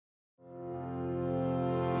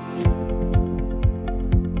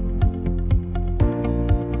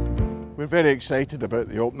We're very excited about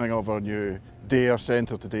the opening of our new DARE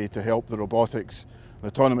Centre today to help the robotics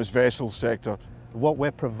and autonomous vessels sector. What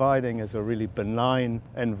we're providing is a really benign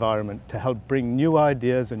environment to help bring new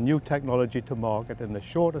ideas and new technology to market in the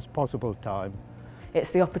shortest possible time.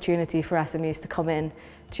 It's the opportunity for SMEs to come in,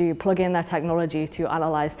 to plug in their technology, to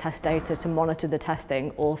analyse test data, to monitor the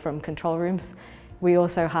testing, all from control rooms. We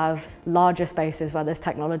also have larger spaces where this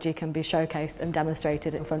technology can be showcased and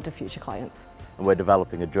demonstrated in front of future clients. And we're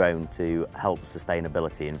developing a drone to help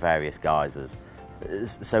sustainability in various guises.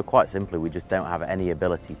 So quite simply, we just don't have any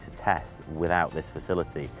ability to test without this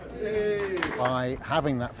facility. By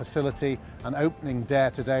having that facility and opening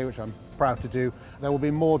DARE today, which I'm proud to do, there will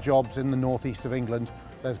be more jobs in the northeast of England.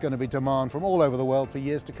 There's going to be demand from all over the world for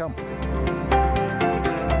years to come.